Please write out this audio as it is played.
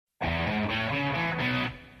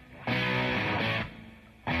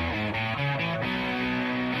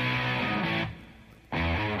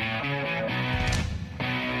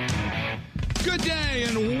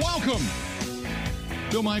Welcome.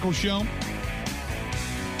 Bill Michaels Show.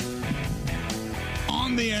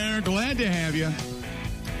 On the air. Glad to have you.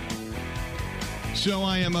 So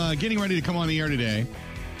I am getting ready to come on the air today.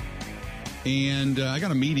 And I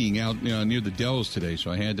got a meeting out near the Dells today, so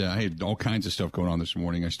I had all kinds of stuff going on this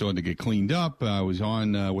morning. I still had to get cleaned up. I was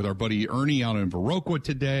on with our buddy Ernie out in Viroqua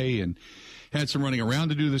today and had some running around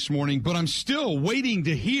to do this morning. But I'm still waiting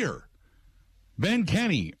to hear. Ben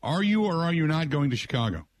Kenny, are you or are you not going to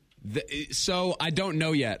Chicago? So I don't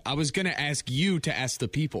know yet. I was going to ask you to ask the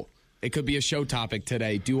people. It could be a show topic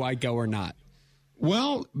today. Do I go or not?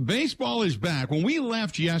 Well, baseball is back. When we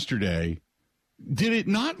left yesterday, did it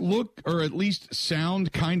not look or at least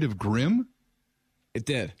sound kind of grim? It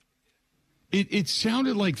did. It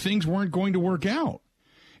sounded like things weren't going to work out.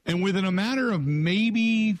 And within a matter of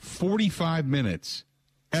maybe 45 minutes,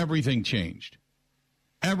 everything changed.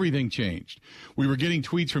 Everything changed. We were getting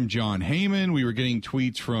tweets from John Heyman. We were getting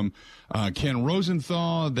tweets from Ken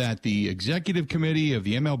Rosenthal that the executive committee of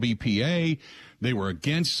the MLBPA, they were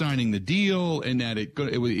against signing the deal and that it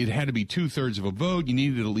had to be 2/3 of a vote. You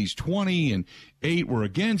needed at least 20 and 8 were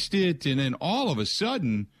against it. And then all of a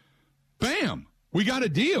sudden, bam, we got a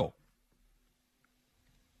deal.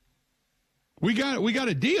 We got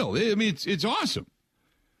a deal. I mean, it's awesome.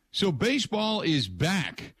 So baseball is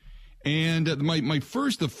back. And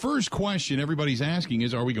the first question everybody's asking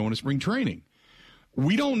is, are we going to spring training?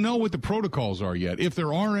 We don't know what the protocols are yet. If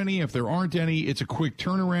there are any, if there aren't any, it's a quick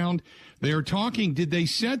turnaround. They are talking, did they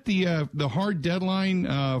set the hard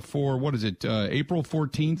deadline for, what is it, April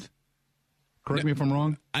 14th? Correct me if I'm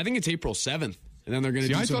wrong. I think it's April 7th. And then they're going to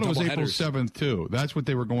do some I thought it was April headers. 7th, too. That's what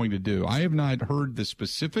they were going to do. I have not heard the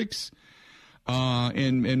specifics,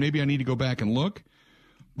 and maybe I need to go back and look.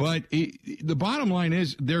 But the bottom line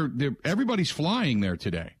is, everybody's flying there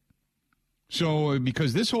today. So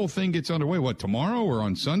because this whole thing gets underway, tomorrow or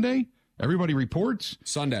on Sunday? Everybody reports?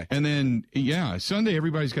 Sunday. And then, Sunday,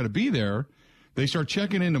 everybody's got to be there. They start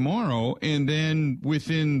checking in tomorrow, and then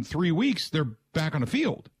within 3 weeks, they're back on the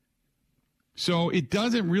field. So it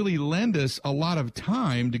doesn't really lend us a lot of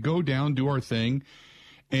time to go down, do our thing,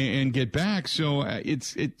 and get back. So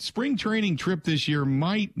spring training trip this year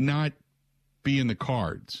might not be in the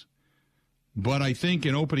cards, but I think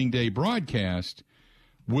an opening day broadcast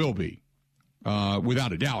will be,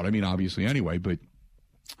 without a doubt. I mean, obviously anyway, but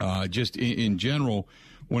just in general,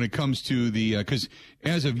 when it comes to the, because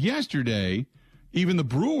as of yesterday, even the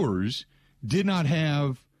Brewers did not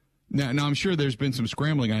have, now I'm sure there's been some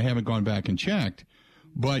scrambling. I haven't gone back and checked,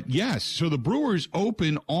 but yes, so the Brewers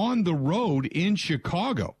open on the road in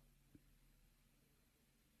Chicago.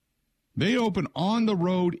 They open on the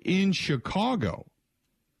road in Chicago.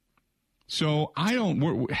 So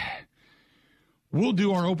we'll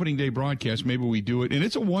do our opening day broadcast. Maybe we do it. And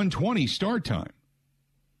it's a 1:20 start time.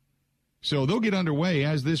 So they'll get underway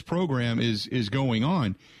as this program is going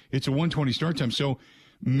on. It's a 1:20 start time. So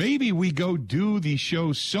maybe we go do the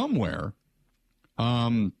show somewhere.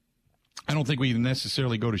 I don't think we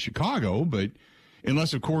necessarily go to Chicago, but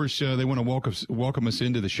unless, of course, they want to welcome us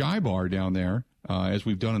into the Shy Bar down there, as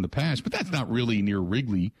we've done in the past. But that's not really near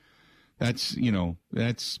Wrigley. That's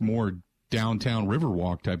more downtown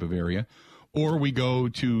Riverwalk type of area. Or we go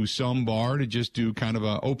to some bar to just do kind of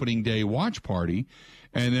a opening day watch party,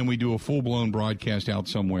 and then we do a full-blown broadcast out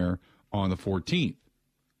somewhere on the 14th.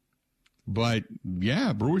 But,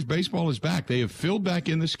 yeah, Brewers baseball is back. They have filled back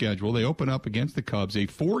in the schedule. They open up against the Cubs, a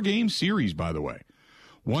 4-game series, by the way.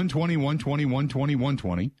 120, 120, 120,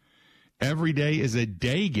 120. Every day is a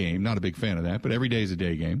day game. Not a big fan of that, but every day is a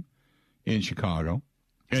day game in Chicago.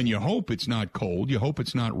 And you hope it's not cold. You hope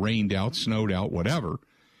it's not rained out, snowed out, whatever.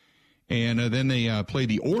 And then they play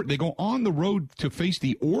they go on the road to face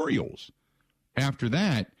the Orioles after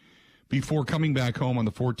that before coming back home on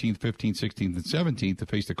the 14th, 15th, 16th, and 17th to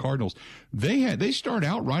face the Cardinals. They start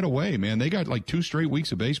out right away, man. They got like 2 straight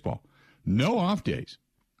weeks of baseball. No off days.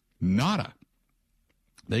 Nada.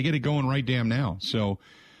 They get it going right damn now. So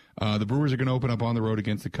the Brewers are going to open up on the road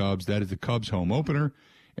against the Cubs. That is the Cubs home opener.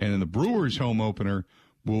 And then the Brewers home opener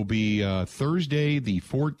will be Thursday the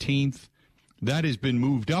 14th. That has been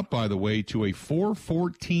moved up, by the way, to a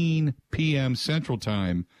 4:14 p.m. Central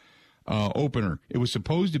Time opener. It was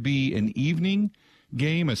supposed to be an evening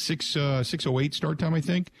game, a 6:08 start time, I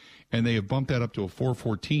think, and they have bumped that up to a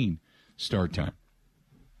 4:14 start time.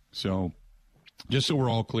 So just so we're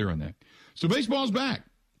all clear on that. So baseball's back.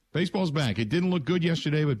 Baseball's back. It didn't look good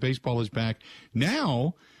yesterday, but baseball is back.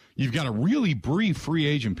 Now you've got a really brief free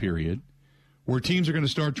agent period where teams are going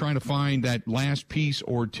to start trying to find that last piece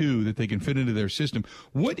or two that they can fit into their system.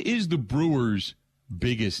 What is the Brewers'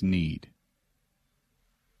 biggest need?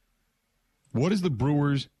 What is the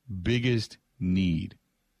Brewers' biggest need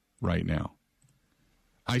right now.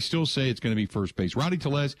 I still say it's going to be first base. Rowdy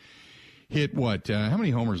Tellez hit what? How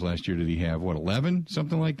many homers last year did he have? 11?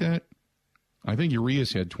 Something like that? I think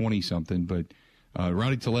Urias had 20-something, but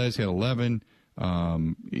Rowdy Tellez had 11.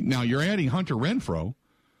 Now, you're adding Hunter Renfroe,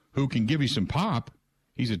 who can give you some pop.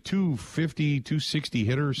 He's a 250, 260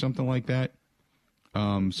 hitter or something like that.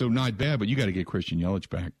 So not bad, but you got to get Christian Yelich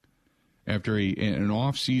back. After an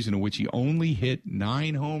off season in which he only hit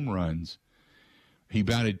 9 home runs, he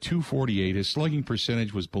batted .248. His slugging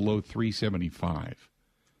percentage was below .375.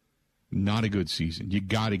 Not a good season. You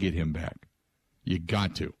got to get him back. You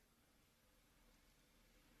got to.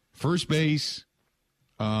 First base,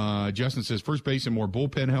 Justin says first base and more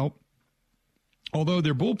bullpen help. Although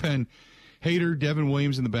their bullpen, Hader, Devin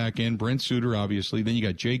Williams in the back end, Brent Suter, obviously. Then you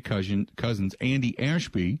got Jake Cousins, Andy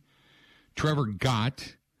Ashby, Trevor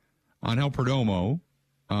Gott, Angel Perdomo,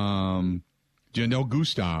 Jandel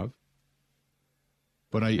Gustav.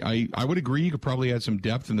 But I would agree you could probably add some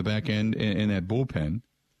depth in the back end in that bullpen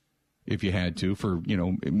if you had to for,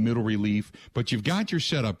 middle relief. But you've got your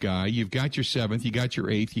setup guy. You've got your 7th. You got your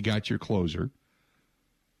 8th. You got your closer.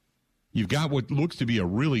 You've got what looks to be a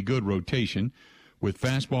really good rotation with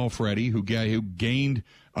Fastball Freddie, who gained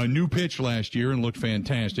a new pitch last year and looked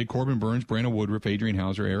fantastic. Corbin Burns, Brandon Woodruff, Adrian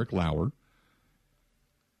Hauser, Eric Lauer.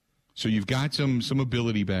 So you've got some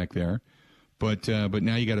ability back there. But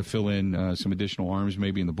now you got to fill in some additional arms,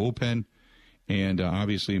 maybe in the bullpen, and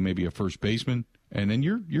obviously maybe a first baseman, and then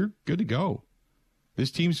you're good to go.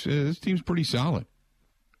 This team's pretty solid.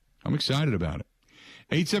 I'm excited about it.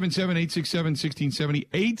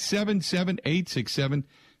 877-867-1670.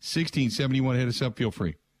 877-867-1670. You want to hit us up? Feel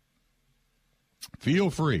free.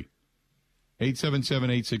 Feel free.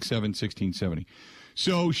 877-867-1670.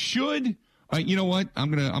 So should you know what?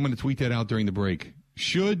 I'm gonna tweet that out during the break.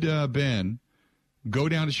 Should Ben go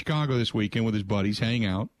down to Chicago this weekend with his buddies, hang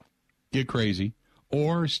out, get crazy,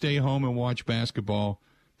 or stay home and watch basketball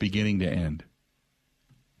beginning to end?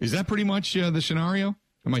 Is that pretty much the scenario?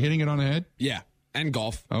 Am I hitting it on the head? Yeah, and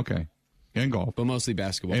golf. Okay, and golf. But mostly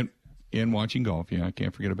basketball. And watching golf, yeah, I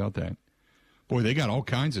can't forget about that. Boy, they got all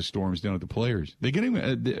kinds of storms down at the Players.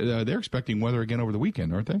 They're expecting weather again over the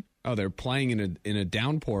weekend, aren't they? Oh, they're playing in a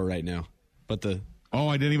downpour right now. But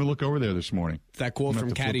I didn't even look over there this morning. That quote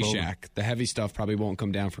from Caddyshack, the heavy stuff probably won't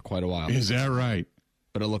come down for quite a while. Is that right?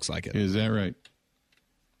 But it looks like it. Is that right?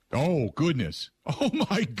 Oh, goodness. Oh,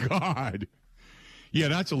 my God. Yeah,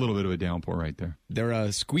 that's a little bit of a downpour right there. They're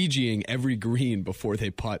squeegeeing every green before they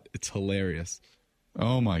putt. It's hilarious.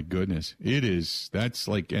 Oh, my goodness. It is. That's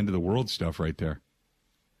like end of the world stuff right there.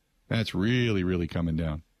 That's really, really coming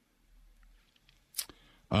down.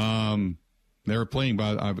 They were playing,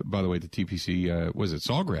 by the way, the TPC, was it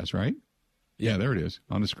Sawgrass, right? Yeah, there it is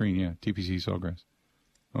on the screen. Yeah, TPC Sawgrass.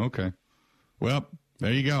 Okay. Well,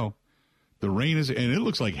 there you go. The rain and it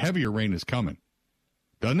looks like heavier rain is coming,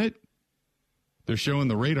 doesn't it? They're showing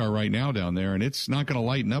the radar right now down there, and it's not going to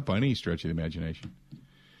lighten up by any stretch of the imagination.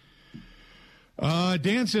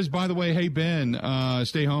 Dan says, by the way, hey, Ben,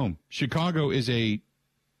 stay home. Chicago is a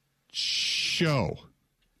show.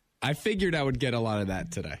 I figured I would get a lot of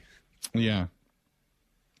that today. Yeah.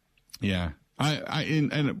 Yeah.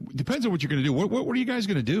 And it depends on what you're going to do. What are you guys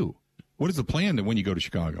going to do? What is the plan when you go to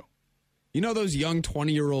Chicago? You know those young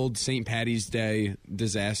 20-year-old St. Patty's Day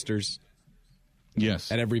disasters?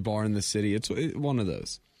 Yes. At every bar in the city. It's one of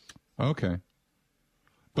those. Okay.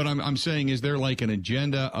 But I'm saying, is there like an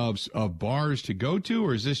agenda of bars to go to,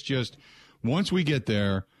 or is this just once we get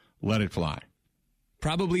there, let it fly?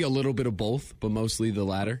 Probably a little bit of both, but mostly the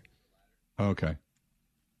latter. Okay.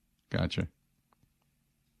 Gotcha.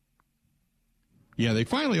 Yeah, they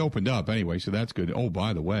finally opened up anyway, so that's good. Oh,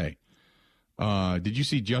 by the way, did you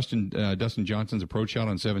see Dustin Johnson's approach shot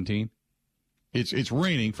on 17? It's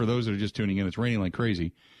raining, for those that are just tuning in. It's raining like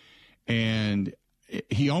crazy. And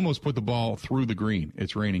he almost put the ball through the green.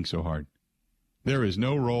 It's raining so hard. There is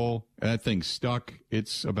no roll. That thing's stuck.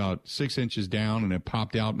 It's about 6 inches down, and it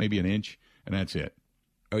popped out maybe an inch, and that's it.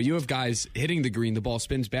 Oh, you have guys hitting the green. The ball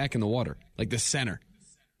spins back in the water, like the center.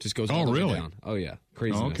 Just goes all the way down. Oh, yeah.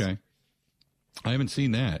 Craziness. Oh, okay. I haven't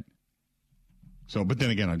seen that. So, but then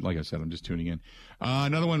again, like I said, I'm just tuning in.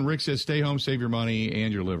 Another one, Rick says, stay home, save your money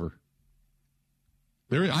and your liver.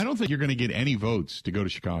 I don't think you're going to get any votes to go to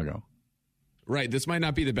Chicago. Right. This might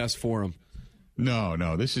not be the best forum.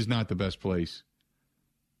 No. This is not the best place.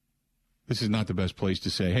 This is not the best place to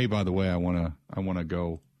say, hey, by the way, I want to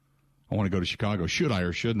go to Chicago. Should I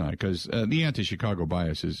or shouldn't I? Because the anti-Chicago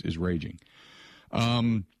bias is raging.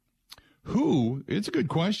 It's a good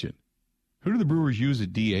question. Who do the Brewers use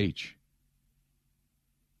at DH?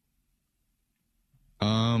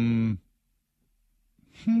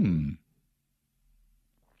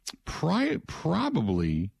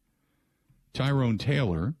 Probably Tyrone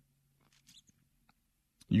Taylor.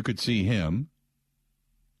 You could see him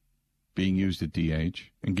being used at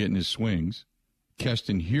DH and getting his swings.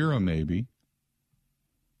 Keston Hiura maybe,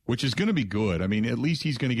 which is going to be good. I mean, at least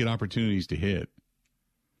he's going to get opportunities to hit.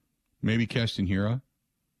 Maybe Keston Hiura.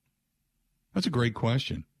 That's a great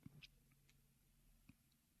question.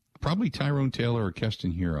 Probably Tyrone Taylor or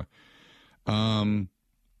Keston Hiura. I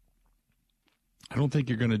don't think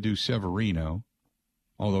you're going to do Severino,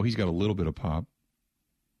 although he's got a little bit of pop.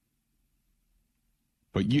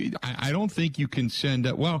 But I don't think you can send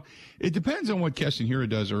up. Well, it depends on what Keston Hiura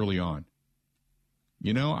does early on.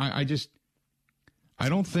 You know, I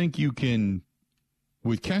don't think you can,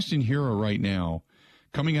 with Keston Hiura right now,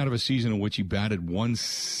 coming out of a season in which he batted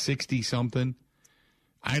 160-something,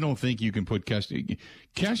 I don't think you can put Keston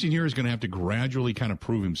Hiura is going to have to gradually kind of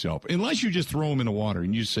prove himself. Unless you just throw him in the water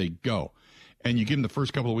and you just say, go. And you give him the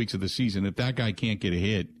first couple of weeks of the season. If that guy can't get a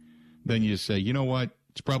hit, then you just say, you know what?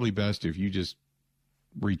 It's probably best if you just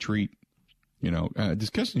retreat. You know,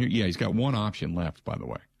 does Keston Hiura? Yeah, he's got one option left, by the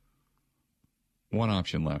way. One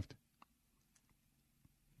option left.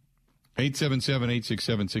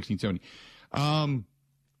 877-867-1670.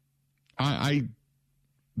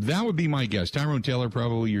 That would be my guess. Tyrone Taylor,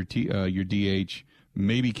 probably your DH.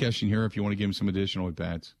 Maybe Keston Hiura if you want to give him some additional at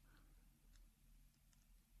bats.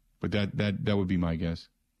 But that would be my guess.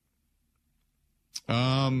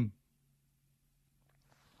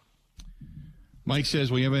 Mike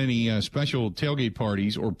says, we have any special tailgate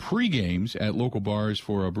parties or pre-games at local bars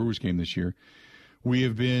for a Brewers game this year? We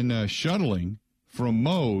have been shuttling from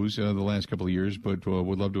Moe's the last couple of years, but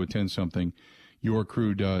would love to attend something your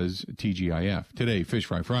crew does TGIF. Today, Fish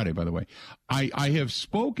Fry Friday, by the way. I have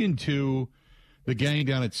spoken to the gang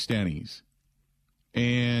down at Stenny's,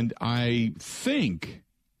 and I think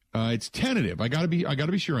it's tentative. I gotta be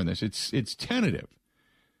sure on this. It's tentative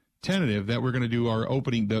that we're going to do our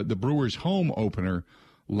opening, the Brewers home opener,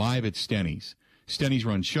 live at Stenny's. Stenny's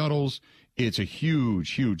runs shuttles. It's a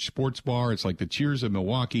huge sports bar. It's like the Cheers of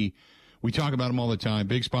Milwaukee. We talk about them all the time.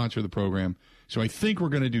 Big sponsor of the program. So I think we're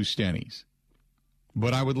going to do Stenny's.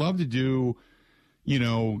 But I would love to do,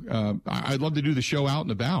 I'd love to do the show out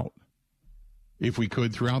and about if we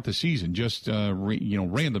could throughout the season, just,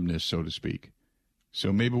 randomness, so to speak.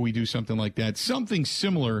 So maybe we do something like that, something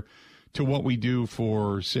similar to what we do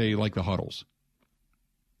for, say, like the Huddles.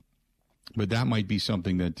 But that might be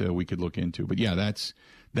something that we could look into. But, yeah, that's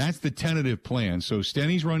the tentative plan. So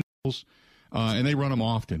Stenny's run shuttles, and they run them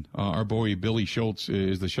often. Our boy Billy Schultz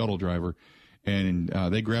is the shuttle driver, and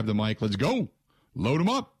they grab the mic. Let's go. Load them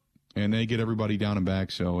up. And they get everybody down and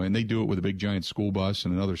back. So, and they do it with a big giant school bus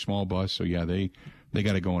and another small bus. So, yeah, they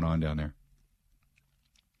got it going on down there.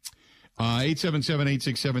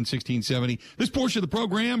 877-867-1670. This portion of the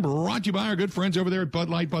program brought to you by our good friends over there at Bud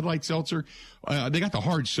Light Seltzer. They got the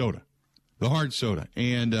hard soda.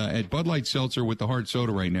 And at Bud Light Seltzer with the hard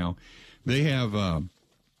soda right now, they have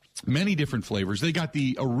many different flavors. They got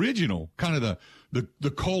the original, kind of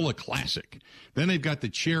the cola classic. Then they've got the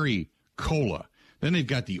cherry cola. Then they've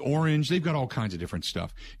got the orange. They've got all kinds of different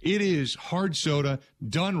stuff. It is hard soda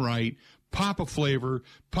done right. Pop a flavor,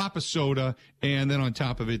 pop a soda, and then on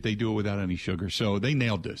top of it, they do it without any sugar. So they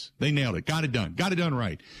nailed this. They nailed it. Got it done. Got it done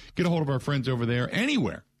right. Get a hold of our friends over there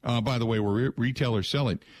anywhere. By the way, where retailers sell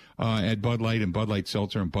it at Bud Light and Bud Light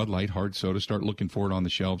Seltzer and Bud Light Hard Soda. Start looking for it on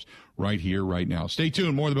the shelves right here, right now. Stay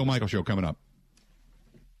tuned. More of the Bill Michaels Show coming up.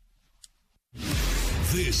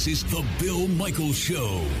 This is the Bill Michaels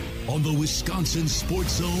Show on the Wisconsin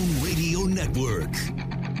Sports Zone Radio Network.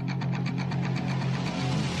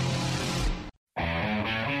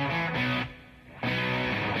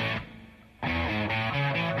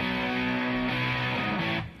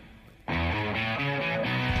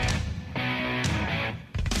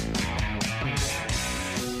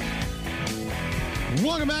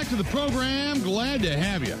 Welcome back to the program. Glad to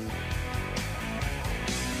have you.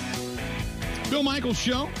 Bill Michaels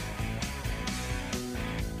Show.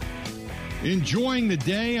 Enjoying the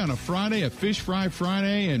day on a Friday, a Fish Fry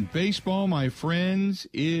Friday, and baseball, my friends,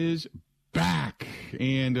 is back.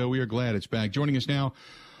 And we are glad it's back. Joining us now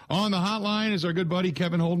on the hotline is our good buddy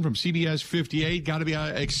Kevin Holden from CBS 58. Got to be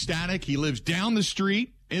ecstatic. He lives down the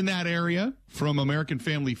street in that area from American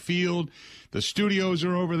Family Field. The studios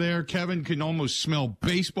are over there. Kevin can almost smell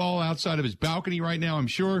baseball outside of his balcony right now, I'm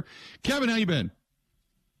sure. Kevin, how you been?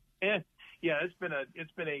 Yeah,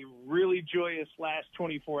 it's been a really joyous last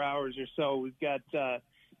 24 hours or so. We've got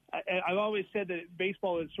I've always said that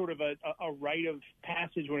baseball is sort of a rite of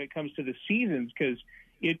passage when it comes to the seasons because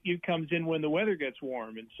it comes in when the weather gets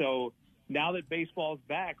warm. And so now that baseball's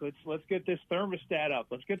back, let's get this thermostat up.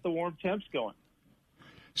 Let's get the warm temps going.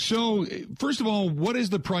 So, first of all, what is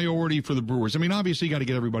the priority for the Brewers? I mean, obviously, you got to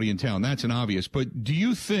get everybody in town. That's an obvious. But do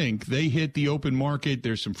you think they hit the open market?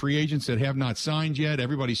 There's some free agents that have not signed yet.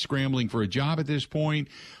 Everybody's scrambling for a job at this point.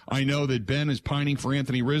 I know that Ben is pining for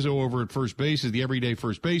Anthony Rizzo over at first base as the everyday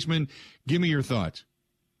first baseman. Give me your thoughts.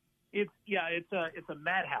 It's a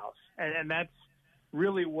madhouse, and that's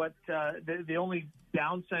really what the only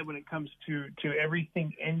downside when it comes to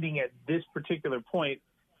everything ending at this particular point.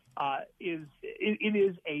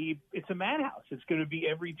 It's a madhouse. It's going to be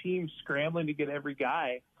every team scrambling to get every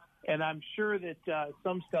guy. And I'm sure that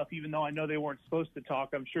some stuff, even though I know they weren't supposed to talk,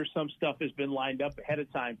 I'm sure some stuff has been lined up ahead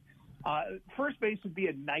of time. First base would be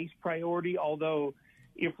a nice priority, although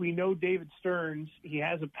if we know David Stearns, he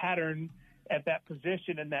has a pattern at that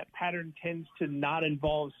position, and that pattern tends to not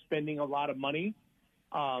involve spending a lot of money,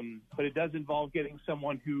 but it does involve getting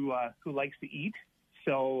someone who likes to eat.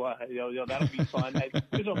 So, that'll be fun.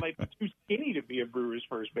 Rizzo might be too skinny to be a Brewers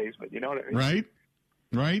first baseman. You know what I mean?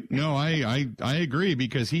 Right. No, I agree,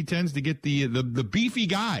 because he tends to get the beefy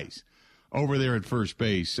guys over there at first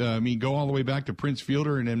base. I mean, go all the way back to Prince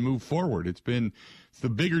Fielder and then move forward. It's the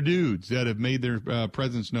bigger dudes that have made their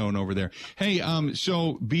presence known over there. Hey,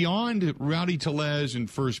 so beyond Rowdy Tellez in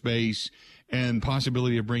first base and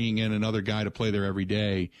possibility of bringing in another guy to play there every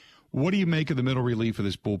day, what do you make of the middle relief of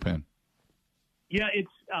this bullpen? Yeah, it's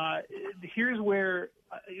here's where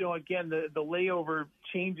again the layover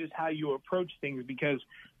changes how you approach things, because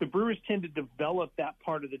the Brewers tend to develop that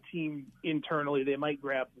part of the team internally. They might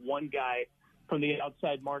grab one guy from the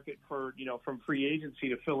outside market for from free agency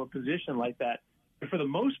to fill a position like that. But for the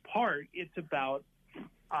most part, it's about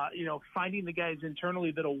finding the guys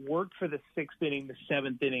internally that'll work for the sixth inning, the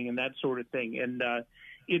seventh inning, and that sort of thing. And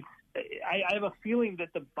I have a feeling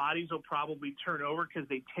that the bodies will probably turn over because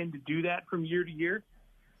they tend to do that from year to year.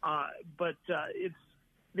 But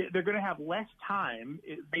they're going to have less time,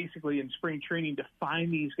 basically, in spring training to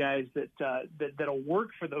find these guys that'll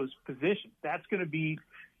work for those positions. That's going to be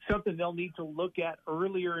something they'll need to look at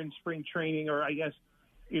earlier in spring training, or I guess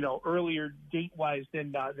earlier date-wise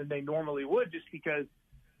than they normally would, just because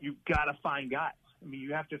you've got to find guys. I mean,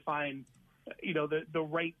 you have to find the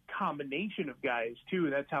right combination of guys too.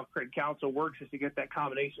 That's how Craig Counsell works, is to get that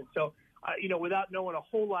combination. So, without knowing a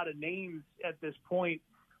whole lot of names at this point,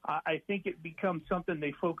 I think it becomes something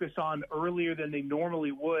they focus on earlier than they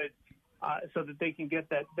normally would, so that they can get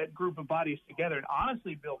that group of bodies together. And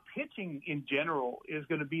honestly, Bill, pitching in general is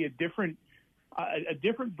going to be a different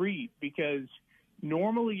breed, because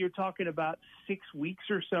normally you're talking about 6 weeks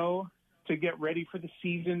or so to get ready for the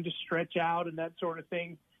season, to stretch out and that sort of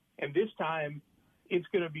thing. And this time, it's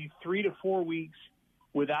going to be 3 to 4 weeks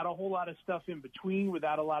without a whole lot of stuff in between,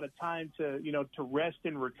 without a lot of time to rest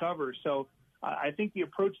and recover. So I think the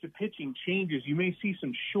approach to pitching changes. You may see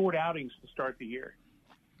some short outings to start the year.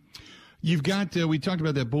 You've got, we talked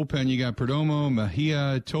about that bullpen. You got Perdomo,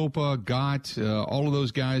 Mejia, Topa, Gott, all of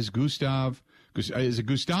those guys. Gustav. Is it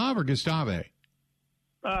Gustav or Gustave?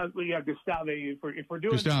 Gustave. If we're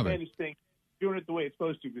doing the Spanish thing, doing it the way it's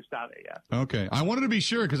supposed to, Gustave. Yeah. Okay, I wanted to be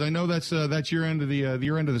sure, because I know that's your end of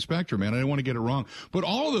your end of the spectrum, man. I didn't want to get it wrong. But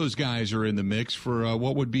all of those guys are in the mix for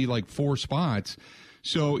what would be like 4 spots.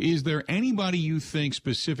 So, is there anybody you think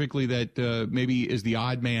specifically that maybe is the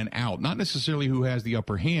odd man out? Not necessarily who has the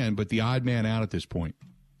upper hand, but the odd man out at this point.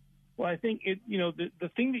 Well, I think the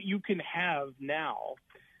thing that you can have now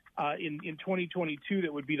in 2022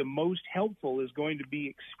 that would be the most helpful is going to be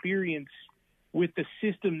experience with the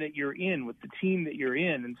system that you're in, with the team that you're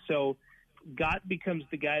in. And so Gott becomes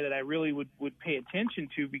the guy that I really would pay attention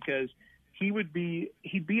to, because he'd be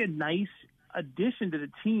a nice addition to the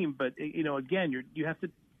team. But, again, you have to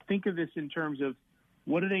think of this in terms of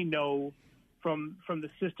what do they know from the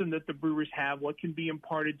system that the Brewers have, what can be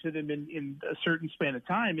imparted to them in a certain span of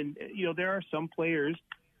time. And, there are some players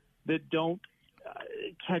that don't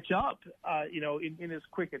catch up, in as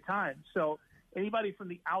quick a time. So anybody from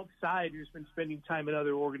the outside who's been spending time at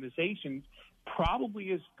other organizations probably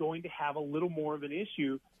is going to have a little more of an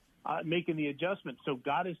issue making the adjustment. So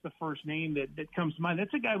Gott is the first name that comes to mind.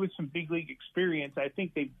 That's a guy with some big league experience. I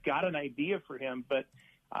think they've got an idea for him. But,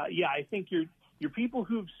 I think your people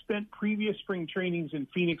who've spent previous spring trainings in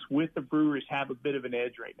Phoenix with the Brewers have a bit of an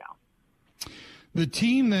edge right now. The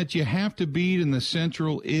team that you have to beat in the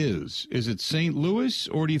Central is it St. Louis,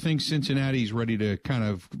 or do you think Cincinnati's ready to kind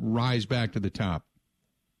of rise back to the top?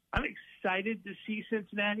 I'm excited to see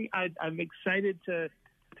Cincinnati. I'm excited to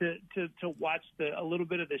watch a little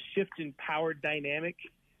bit of the shift in power dynamic.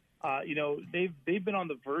 They've been on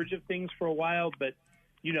the verge of things for a while, but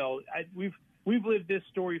we've lived this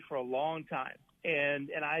story for a long time, and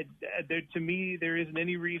to me, there isn't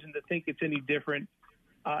any reason to think it's any different.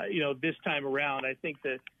 This time around, I think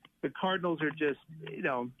that the Cardinals are just,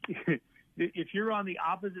 if you're on the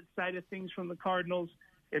opposite side of things from the Cardinals,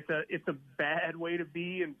 it's a bad way to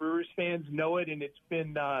be, and Brewers fans know it, and it's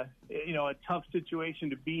been a tough situation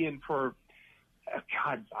to be in for,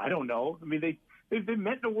 God, I don't know. I mean, they've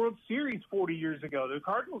met in the World Series 40 years ago. The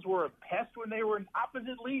Cardinals were a pest when they were in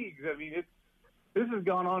opposite leagues. I mean, this has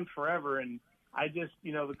gone on forever, and I just,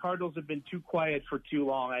 the Cardinals have been too quiet for too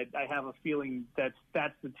long. I have a feeling that's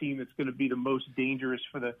the team that's going to be the most dangerous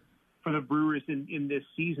for the Brewers in this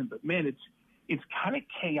season. But man, it's kind of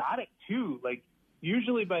chaotic too. Like,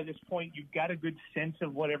 usually by this point, you've got a good sense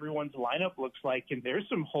of what everyone's lineup looks like, and there's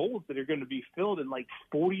some holes that are going to be filled in like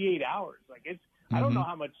 48 hours. Like, I don't know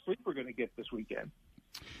how much sleep we're going to get this weekend.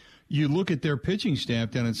 You look at their pitching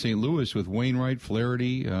staff down in St. Louis with Wainwright,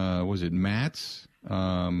 Flaherty, was it Matz?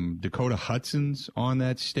 Dakota Hudson's on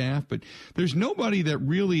that staff, but there's nobody that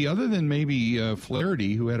really, other than maybe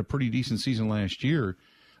Flaherty, who had a pretty decent season last year.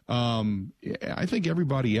 I think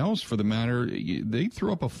everybody else, for the matter, they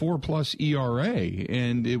threw up a 4+ ERA,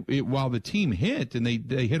 and while the team hit and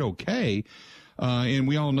they hit okay. And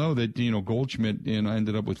we all know that, Goldschmidt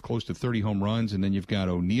ended up with close to 30 home runs, and then you've got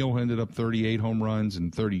O'Neill ended up 38 home runs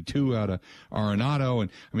and 32 out of Arenado. And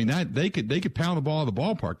I mean, that they could pound the ball at the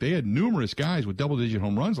ballpark. They had numerous guys with double-digit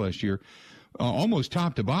home runs last year, almost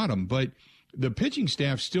top to bottom. But the pitching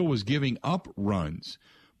staff still was giving up runs.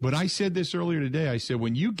 But I said this earlier today. I said,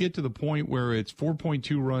 when you get to the point where it's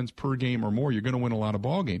 4.2 runs per game or more, you're going to win a lot of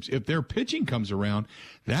ball games. If their pitching comes around,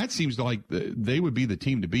 that seems like they would be the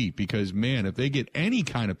team to beat, because, man, if they get any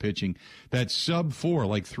kind of pitching that's sub-4,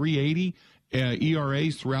 like 3.80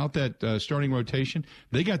 ERAs throughout that starting rotation,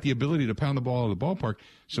 they got the ability to pound the ball out of the ballpark.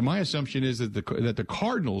 So my assumption is that the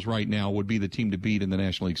Cardinals right now would be the team to beat in the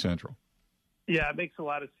National League Central. Yeah, it makes a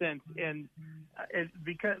lot of sense. And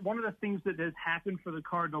because one of the things that has happened for the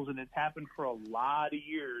Cardinals, and it's happened for a lot of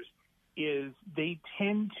years, is they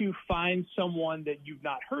tend to find someone that you've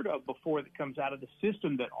not heard of before that comes out of the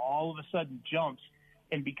system that all of a sudden jumps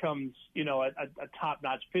and becomes, a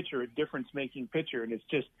top-notch pitcher, a difference-making pitcher. And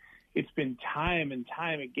it's been time and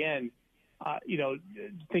time again,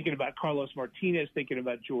 thinking about Carlos Martinez, thinking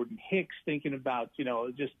about Jordan Hicks, thinking about,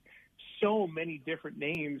 just so many different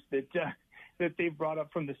names that they've brought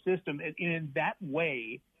up from the system. And in that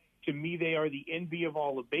way, to me, they are the envy of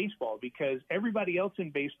all of baseball, because everybody else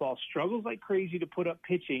in baseball struggles like crazy to put up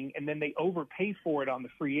pitching, and then they overpay for it on the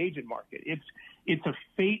free agent market. It's a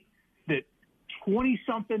fate that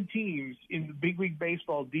 20-something teams in the big league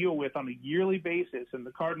baseball deal with on a yearly basis, and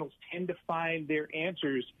the Cardinals tend to find their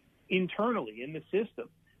answers internally in the system.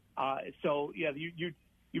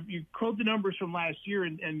 You quote the numbers from last year,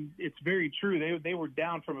 and it's very true. They were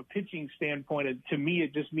down from a pitching standpoint, and to me,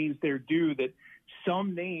 it just means they're due that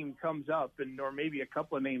some name comes up, or maybe a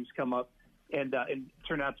couple of names come up, and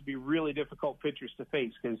turn out to be really difficult pitchers to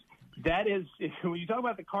face. Because that is, when you talk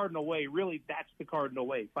about the Cardinal way, really that's the Cardinal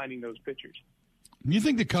way, finding those pitchers. You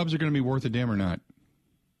think the Cubs are going to be worth a damn or not?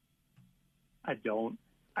 I don't.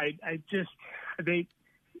 I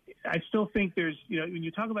still think there's, when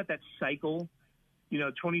you talk about that cycle.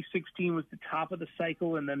 2016 was the top of the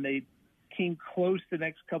cycle, and then they came close the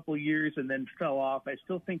next couple of years and then fell off. I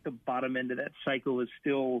still think the bottom end of that cycle is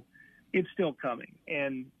still coming.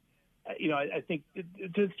 And, I think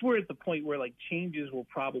we're at the point where, like, changes will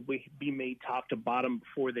probably be made top to bottom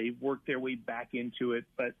before they work their way back into it.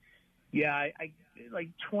 But, yeah, I like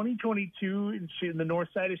 2022 in the north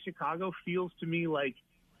side of Chicago feels to me like,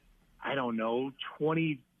 I don't know,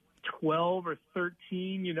 2012 or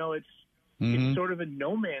 13, it's sort of a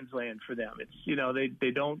no man's land for them. It's,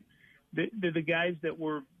 the guys that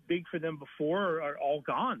were big for them before are all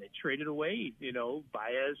gone. They traded away,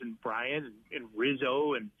 Baez and Bryant and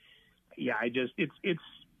Rizzo. And yeah, I think it's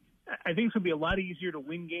going to be a lot easier to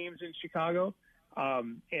win games in Chicago.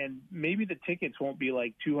 And maybe the tickets won't be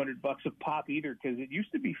like $200 a pop either, because it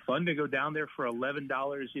used to be fun to go down there for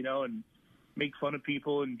 $11, and make fun of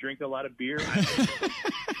people and drink a lot of beer.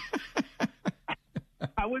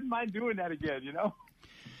 I wouldn't mind doing that again,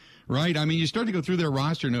 Right. I mean, you start to go through their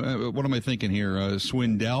roster. What am I thinking here?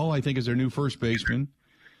 Swindell, I think, is their new first baseman.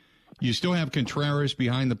 You still have Contreras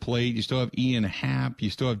behind the plate. You still have Ian Happ.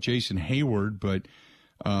 You still have Jason Hayward. But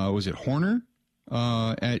was it Horner?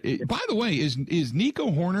 By the way, is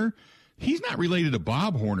Nico Horner? He's not related to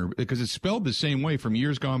Bob Horner, because it's spelled the same way from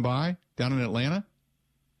years gone by down in Atlanta.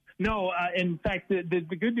 No. In fact, the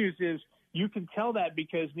good news is, you can tell that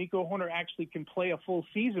because Nico Horner actually can play a full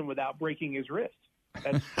season without breaking his wrist.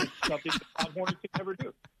 That's something that Bob Horner can never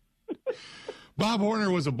do. Bob Horner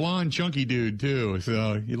was a blonde, chunky dude, too,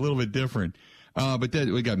 so a little bit different. But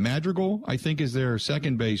then we got Madrigal, I think, is their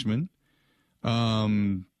second baseman.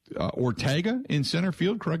 Ortega in center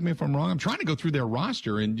field. Correct me if I'm wrong. I'm trying to go through their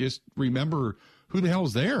roster and just remember who the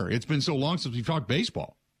hell's there. It's been so long since we've talked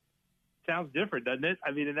baseball. Sounds different, doesn't it?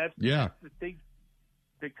 I mean, and that's the thing.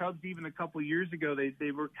 The Cubs, even a couple of years ago,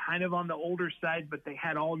 they were kind of on the older side, but they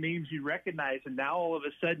had all names you recognize. And now all of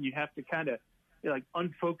a sudden you have to kind of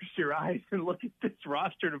unfocus your eyes and look at this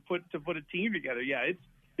roster to put a team together. Yeah,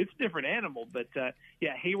 it's a different animal. But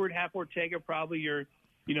Hayward, Happ, Ortega, probably your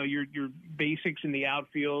basics in the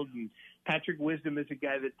outfield. And Patrick Wisdom is a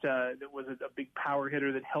guy that was a big power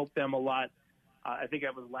hitter that helped them a lot. I think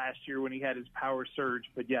that was last year when he had his power surge.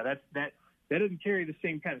 But yeah, that doesn't carry the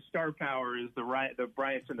same kind of star power as the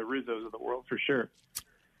Bryants and the Rizzos of the world, for sure.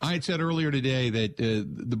 I had said earlier today that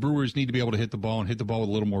the Brewers need to be able to hit the ball with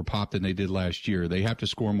a little more pop than they did last year. They have to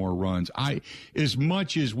score more runs. As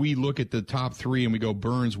much as we look at the top three and we go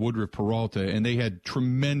Burns, Woodruff, Peralta, and they had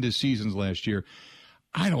tremendous seasons last year,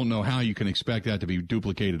 I don't know how you can expect that to be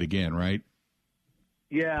duplicated again, right?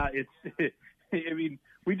 Yeah, I mean,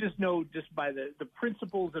 we just know just by the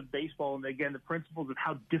principles of baseball, and again, the principles of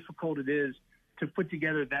how difficult it is to put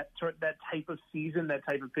together that type of season, that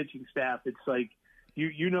type of pitching staff. It's like,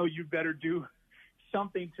 you better do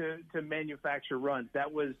something to manufacture runs.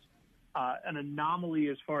 That was an anomaly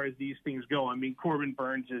as far as these things go. I mean, Corbin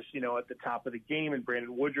Burns is, at the top of the game, and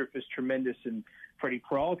Brandon Woodruff is tremendous, and Freddie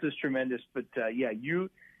Peralta is tremendous. But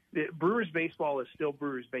Brewers baseball is still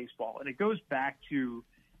Brewers baseball, and it goes back to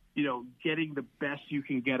getting the best you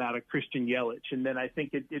can get out of Christian Yelich. And then I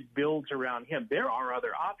think it builds around him. There are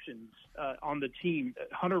other options on the team.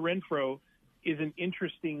 Hunter Renfroe is an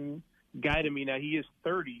interesting guy to me. Now, he is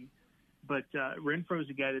 30, but Renfroe is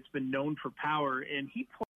a guy that's been known for power, and he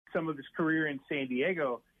played some of his career in San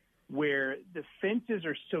Diego where the fences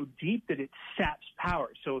are so deep that it saps power.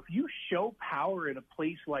 So if you show power in a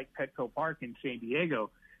place like Petco Park in San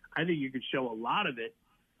Diego, I think you could show a lot of it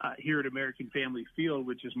here at American Family Field,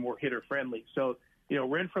 which is more hitter-friendly. So,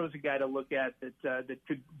 Renfroe's a guy to look at that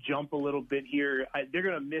could jump a little bit here. They're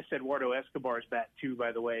going to miss Eduardo Escobar's bat, too,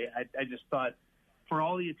 by the way. I just thought, for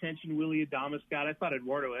all the attention Willy Adames got, I thought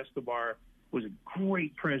Eduardo Escobar was a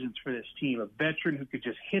great presence for this team, a veteran who could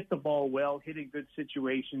just hit the ball well, hit in good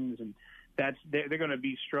situations, and they're going to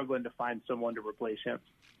be struggling to find someone to replace him.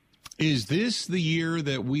 Is this the year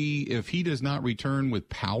that if he does not return with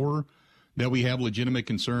power, that we have legitimate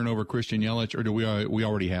concern over Christian Yelich, or do we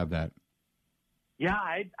already have that? Yeah,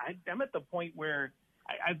 I'm at the point where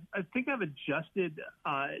I think I've adjusted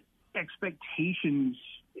expectations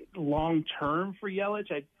long term for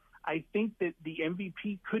Yelich. I think that the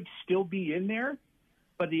MVP could still be in there,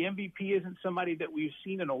 but the MVP isn't somebody that we've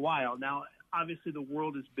seen in a while. Now, obviously, the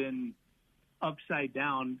world has been upside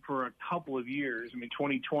down for a couple of years. I mean,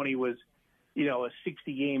 2020 was a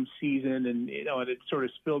 60-game season, and it sort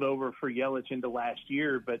of spilled over for Yelich into last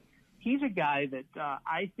year. But he's a guy that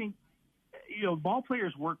I think ball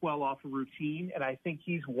players work well off of routine, and I think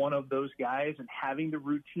he's one of those guys. And having the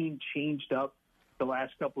routine changed up the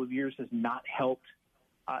last couple of years has not helped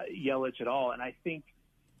Yelich at all. And I think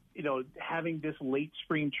having this late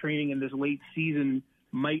spring training and this late season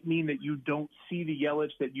might mean that you don't see the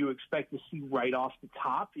Yelich that you expect to see right off the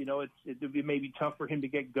top. It may be tough for him to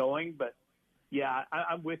get going, but yeah,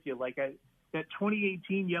 I'm with you. Like that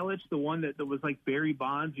 2018 Yelich, the one that was like Barry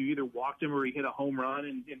Bonds, you either walked him or he hit a home run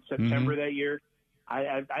in September that year.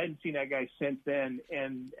 I hadn't seen that guy since then,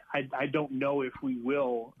 and I don't know if we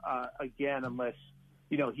will again unless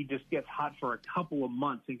he just gets hot for a couple of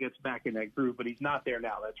months and gets back in that groove. But he's not there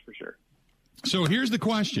now, that's for sure. So here's the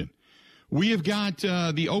question. We have got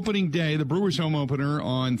the opening day, the Brewers home opener,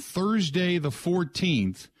 on Thursday the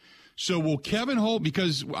 14th. So will Kevin Holt,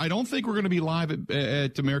 because I don't think we're going to be live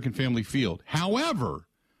at American Family Field. However,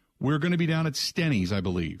 we're going to be down at Stenny's, I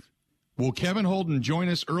believe. Will Kevin Holden join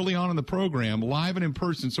us early on in the program, live and in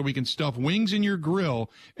person, so we can stuff wings in your grill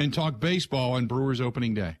and talk baseball on Brewers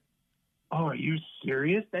opening day? Oh, are you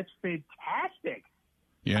serious? That's fantastic.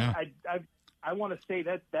 Yeah. I want to say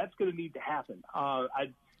that's going to need to happen. I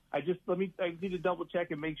need to double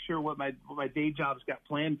check and make sure what my day job's got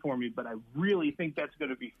planned for me, but I really think that's going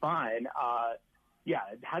to be fine. Yeah.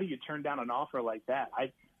 How do you turn down an offer like that?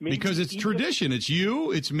 Because it's tradition. It's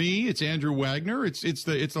you, it's me, it's Andrew Wagner. It's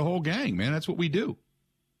the whole gang, man. That's what we do.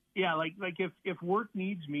 Yeah. Like if work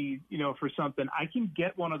needs me, for something, I can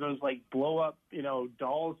get one of those like blow up,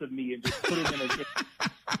 dolls of me and just put it in a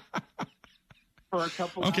for a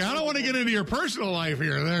couple. Okay, I don't want to get into your personal life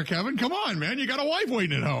here, Kevin. Come on, man. You got a wife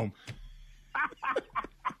waiting at home.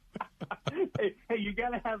 Hey, you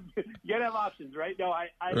gotta have options, right? No, I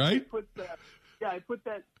put that. Yeah, I put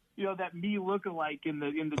that. That me lookalike in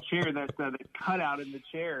the chair, that cutout in the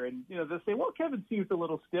chair, and they'll say, "Well, Kevin seems a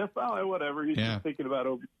little stiff." Oh, whatever. He's just thinking about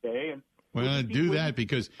OBJ. And do that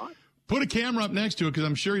because put a camera up next to it because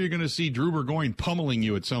I'm sure you're going to see Drew Burgoyne pummeling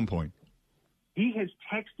you at some point. He has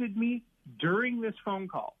texted me during this phone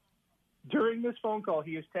call. During this phone call,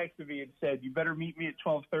 he has texted me and said, "You better meet me at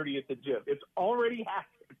 12:30 at the gym." It's already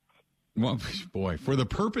happened. Well, boy, for the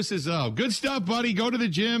purposes of good stuff, buddy. Go to the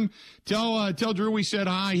gym. Tell Drew we said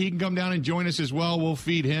hi. He can come down and join us as well. We'll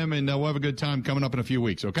feed him, and we'll have a good time coming up in a few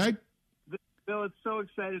weeks. Okay? Bill, it's so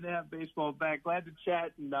excited to have baseball back. Glad to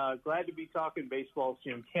chat and glad to be talking baseball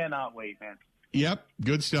soon. Cannot wait, man. Yep,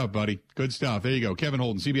 good stuff, buddy. Good stuff. There you go. Kevin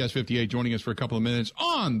Holden, CBS 58, joining us for a couple of minutes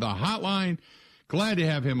on the hotline. Glad to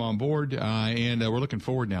have him on board, and we're looking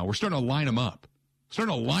forward now. We're starting to line him up.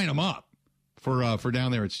 For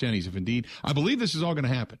down there at Stenny's, if indeed. I believe this is all going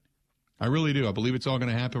to happen. I really do. I believe it's all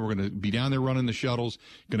going to happen. We're going to be down there running the shuttles,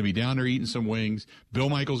 going to be down there eating some wings, Bill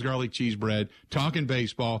Michaels garlic cheese bread, talking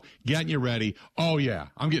baseball, getting you ready. Oh, yeah,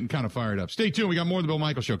 I'm getting kind of fired up. Stay tuned. We got more of the Bill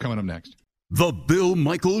Michaels Show coming up next. The Bill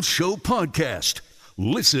Michaels Show podcast.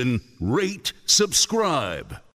 Listen, rate, subscribe.